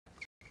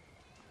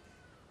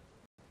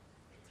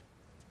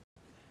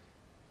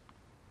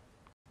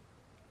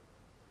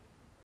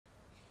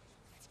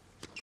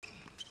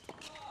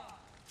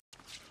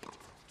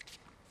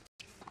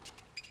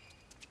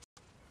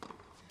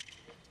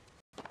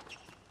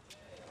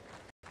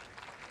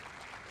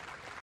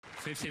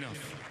15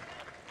 off.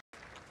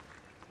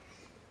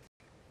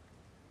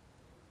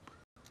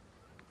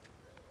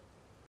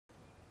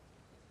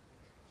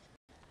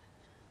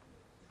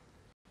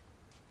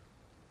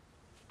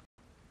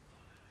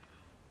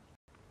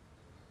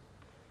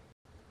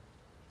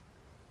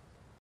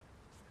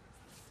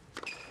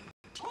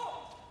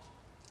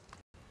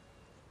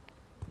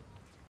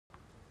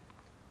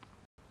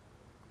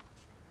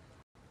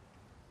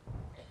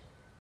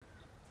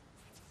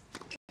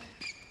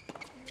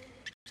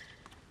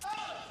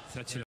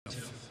 Touch it off.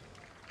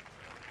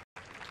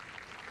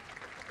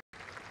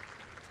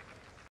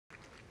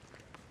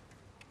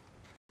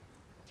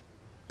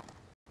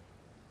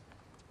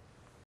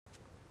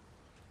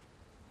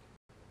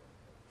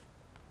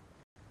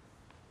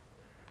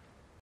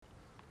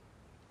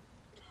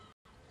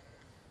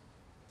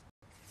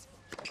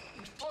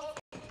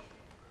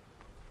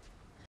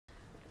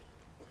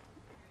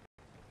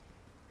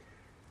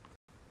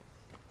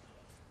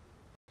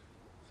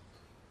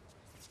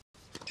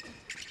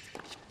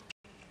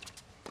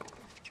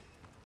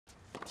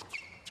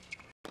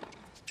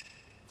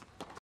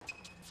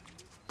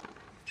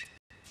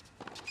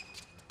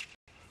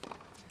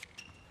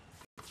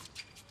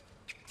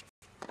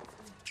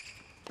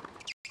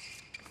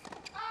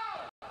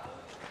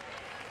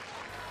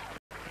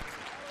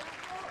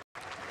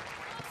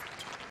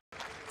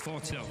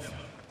 Fourth off.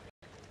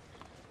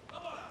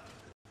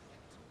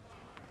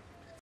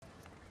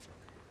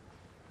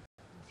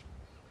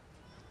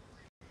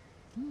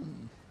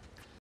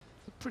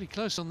 Pretty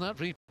close on that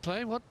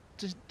replay. What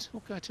did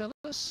Hawkeye tell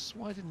us?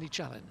 Why didn't he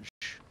challenge?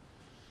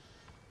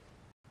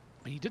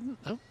 He didn't,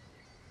 though.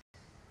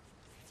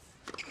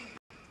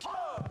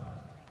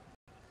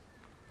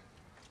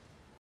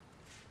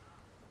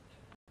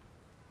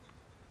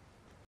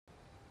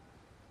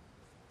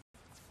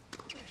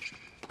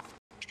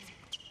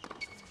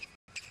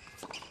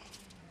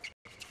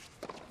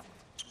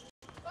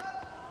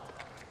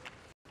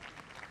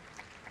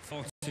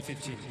 To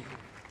 15.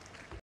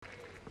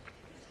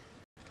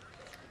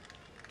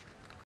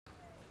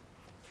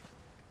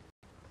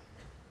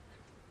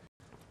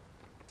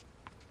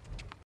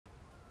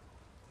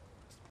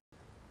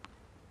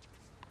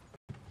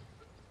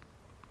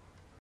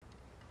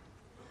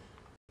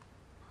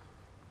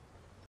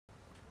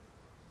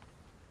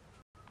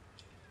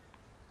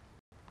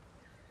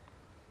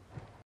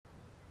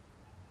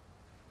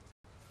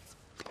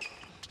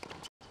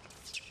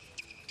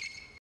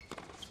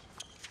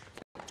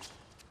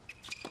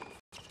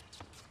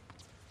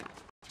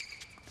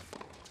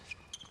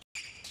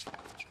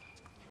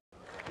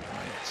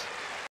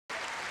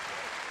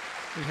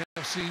 We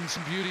have seen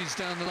some beauties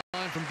down the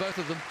line from both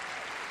of them.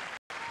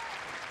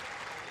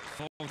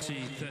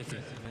 40-30. Yeah,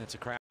 it's a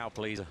crowd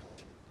pleaser.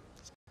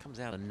 It comes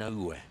out of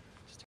nowhere.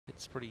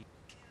 It's pretty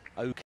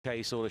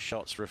okay sort of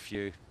shots for a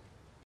few.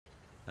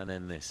 And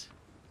then this.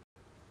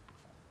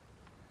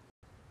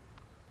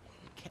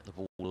 He kept the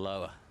ball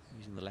lower,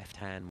 using the left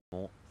hand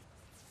more.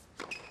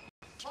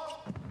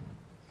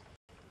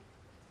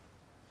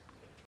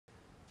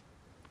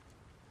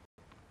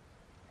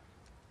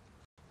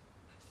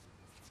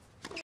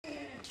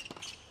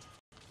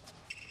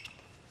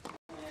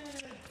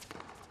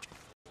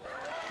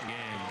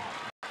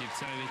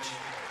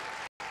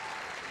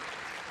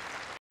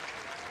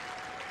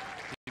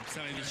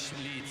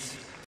 Leads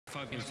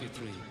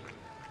 5-3.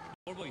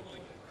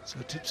 So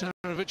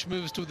Tipsarevic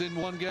moves to within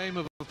one game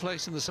of a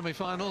place in the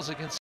semi-finals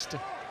against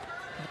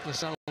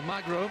Nicolas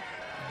Almagro.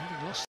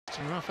 He lost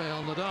to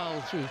Rafael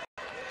Nadal through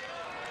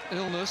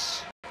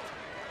illness.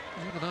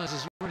 The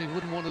organisers really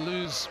wouldn't want to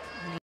lose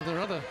one of their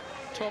other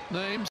top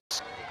names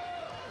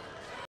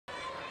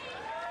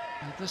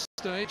at this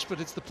stage, but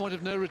it's the point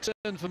of no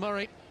return for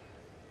Murray.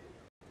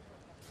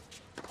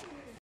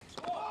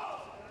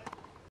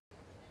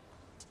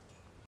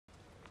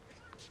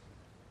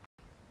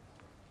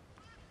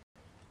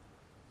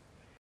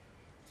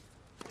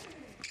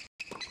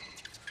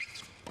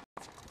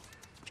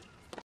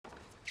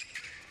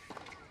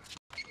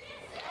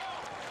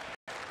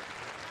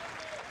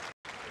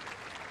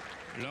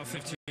 Love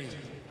 15.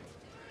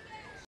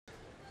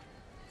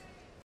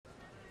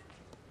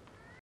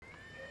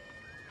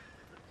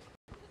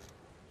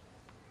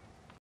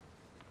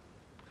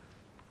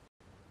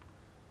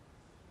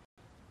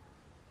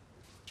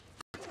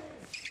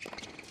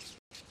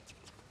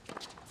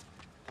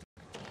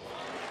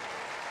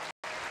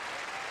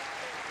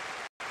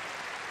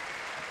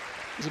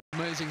 It's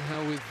amazing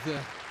how with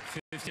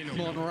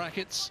modern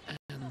rackets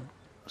and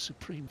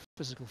supreme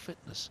physical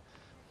fitness,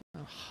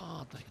 how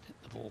hard they can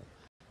hit the ball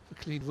for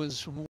clean wins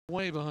from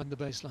way behind the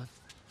baseline.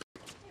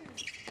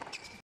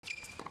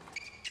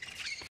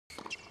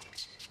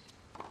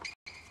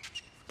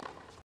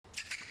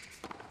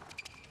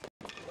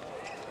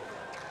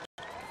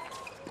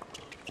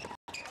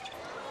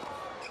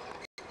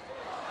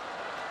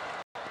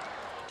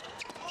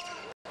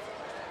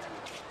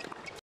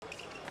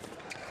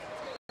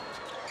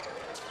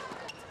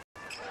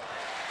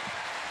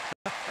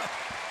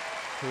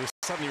 We were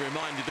suddenly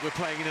reminded that we're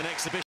playing in an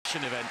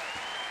exhibition event.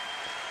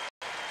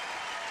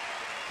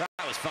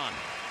 That was fun.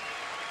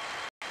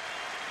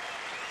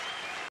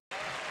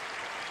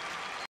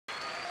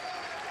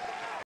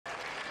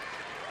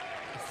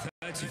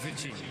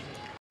 30-15.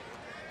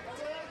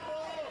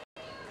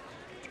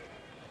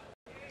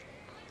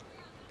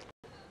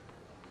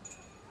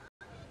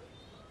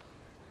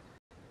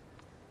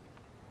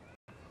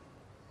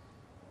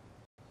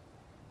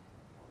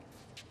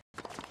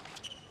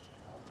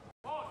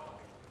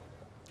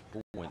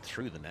 Ball went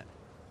through the net.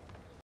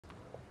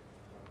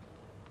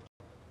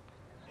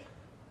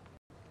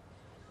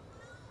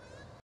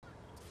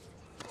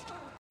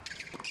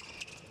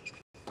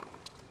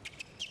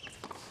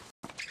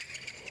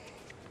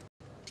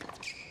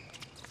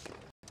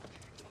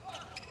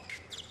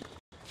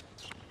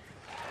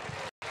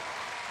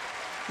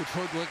 Good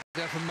footwork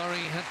there from Murray.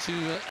 He had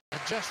to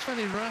adjust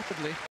fairly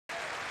rapidly.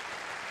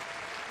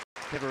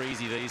 Never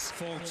easy, these.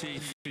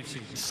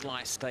 40-15.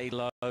 Slice stayed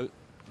low,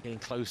 getting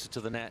closer to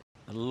the net.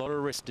 A lot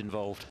of wrist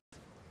involved.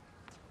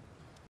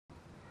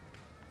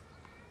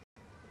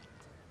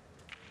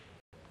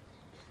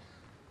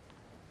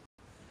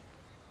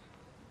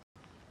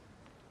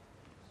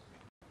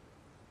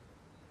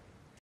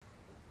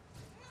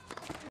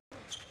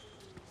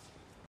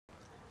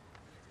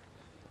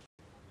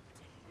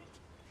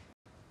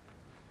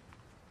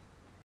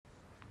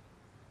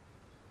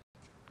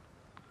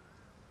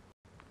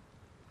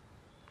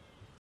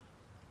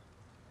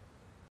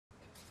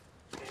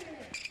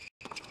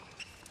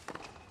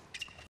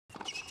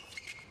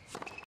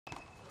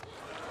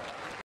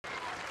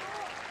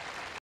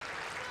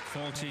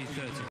 Forty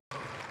 30.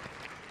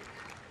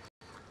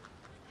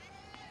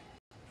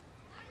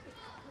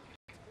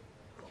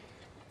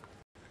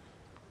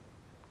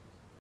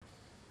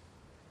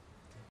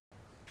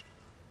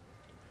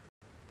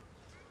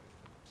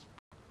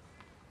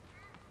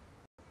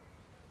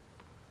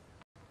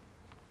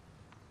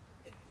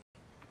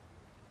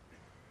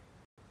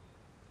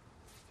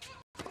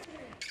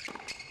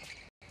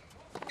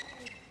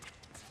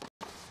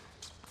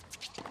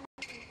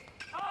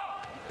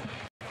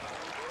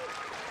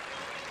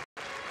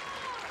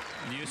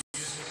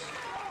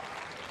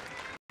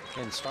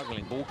 Again,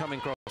 struggling. Ball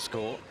coming cross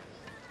court.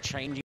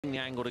 Changing the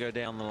angle to go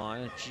down the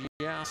line.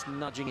 Just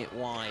nudging it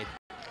wide.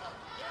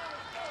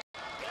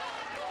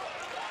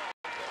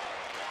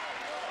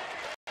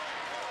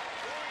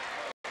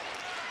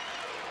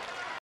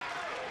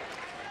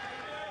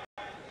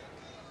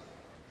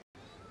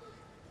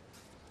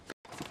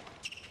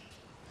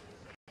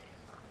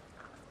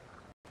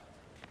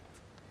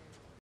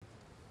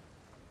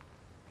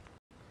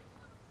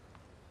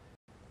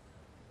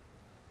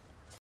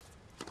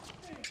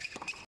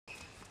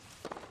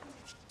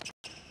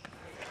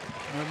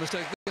 No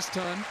mistake this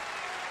time.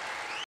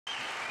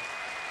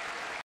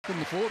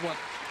 Couldn't afford one.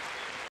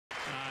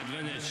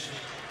 Advantage.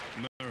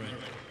 Murray.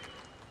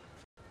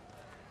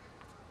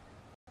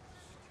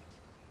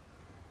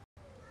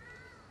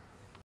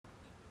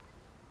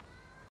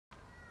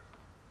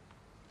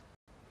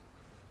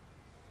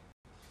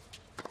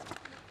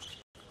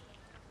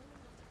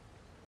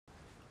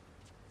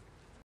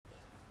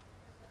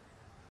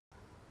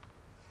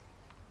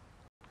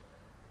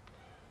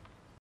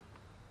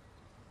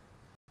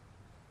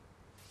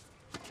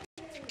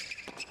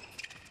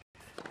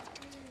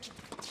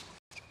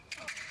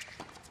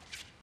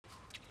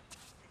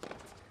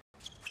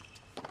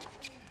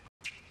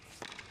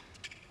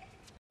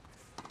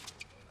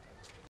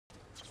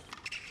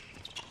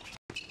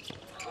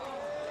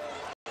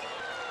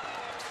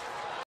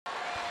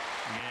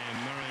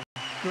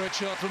 Great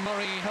shot from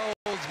Murray. He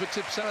holds, but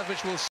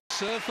pt7 will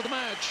serve for the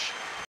match.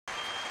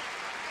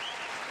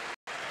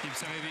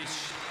 pt7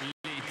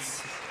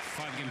 leads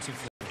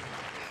 5-4.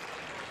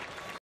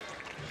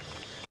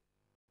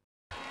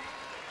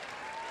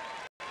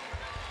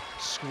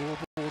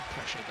 Scoreboard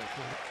pressure, they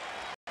call it.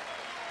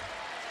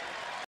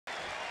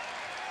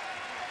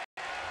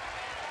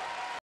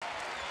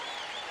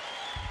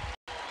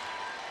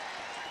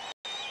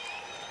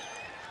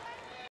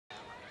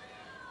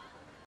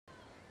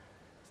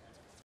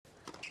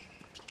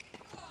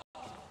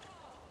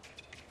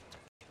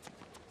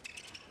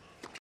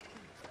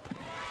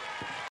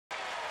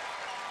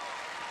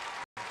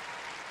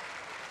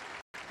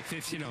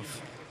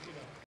 Off.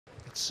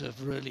 That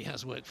serve really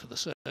has worked for the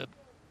serve,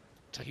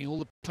 taking all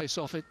the pace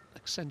off it,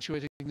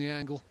 accentuating the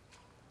angle.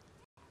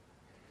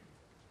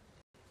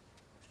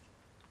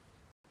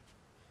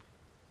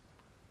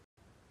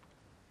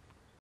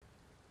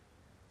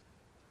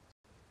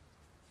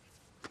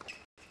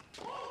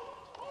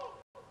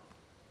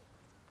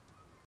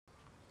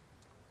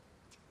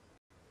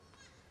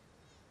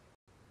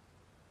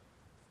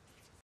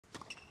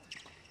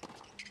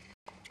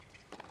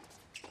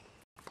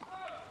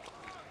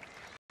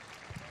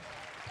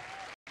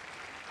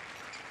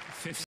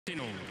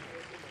 All.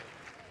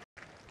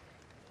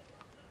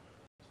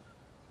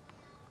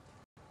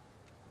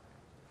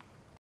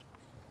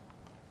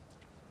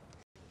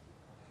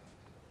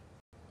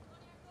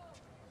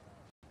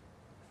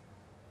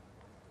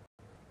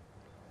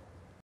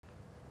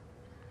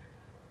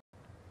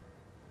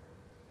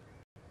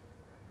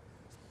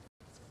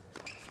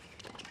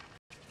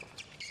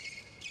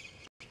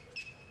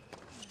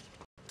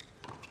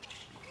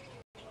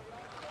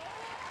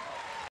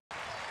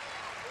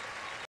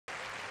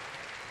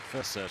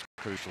 First serve's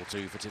crucial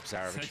too for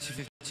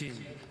Tipsarevic. 30-15.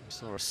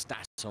 Saw a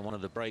stat on one of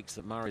the breaks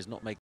that Murray's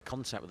not made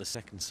contact with the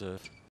second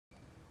serve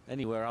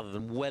anywhere other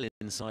than well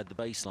inside the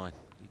baseline.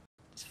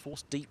 He's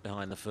forced deep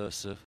behind the first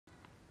serve.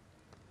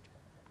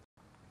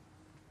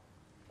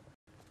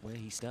 Where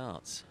he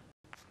starts.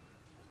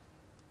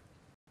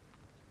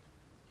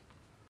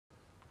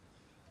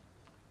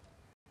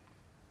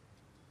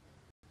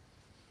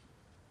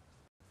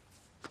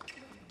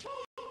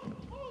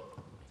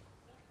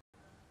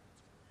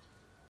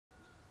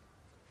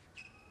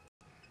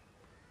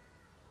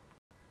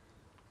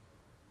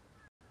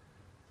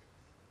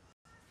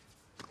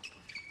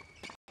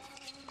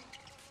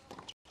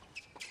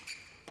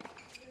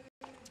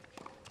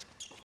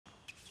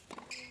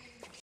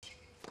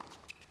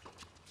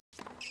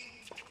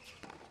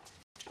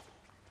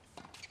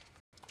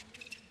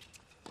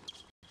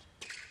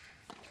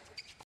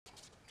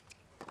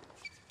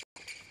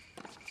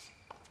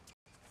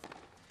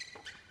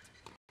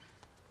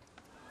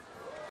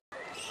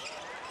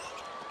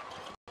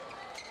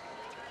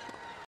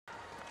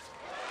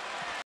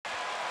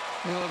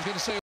 Well, I was going to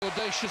say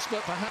audacious,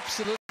 but perhaps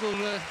a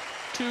little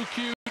too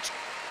cute.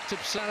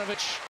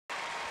 Tipsarevic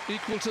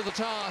equal to the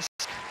task,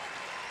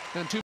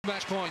 and 2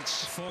 match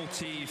points.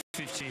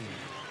 40-15.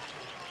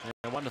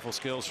 Yeah, wonderful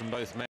skills from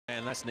both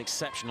men. That's an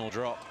exceptional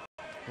drop.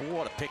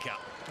 What a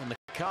pickup. And the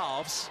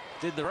calves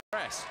did the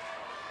rest.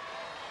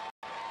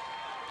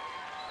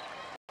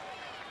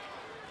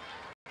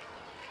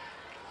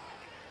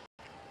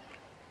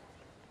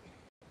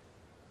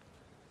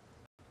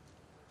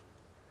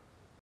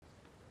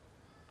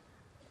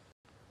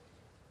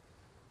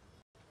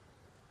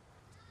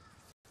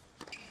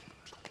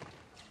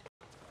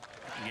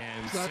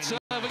 That serve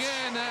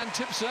again, and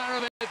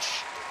Tipsarevic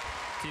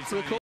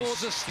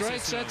records a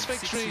straight sets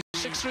victory,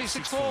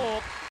 6-3,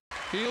 6-4.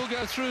 He'll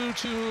go through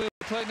to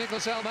play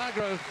Nicholas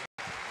Almagro,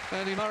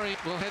 and Murray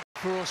will head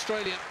for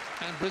Australia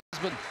and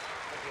Brisbane.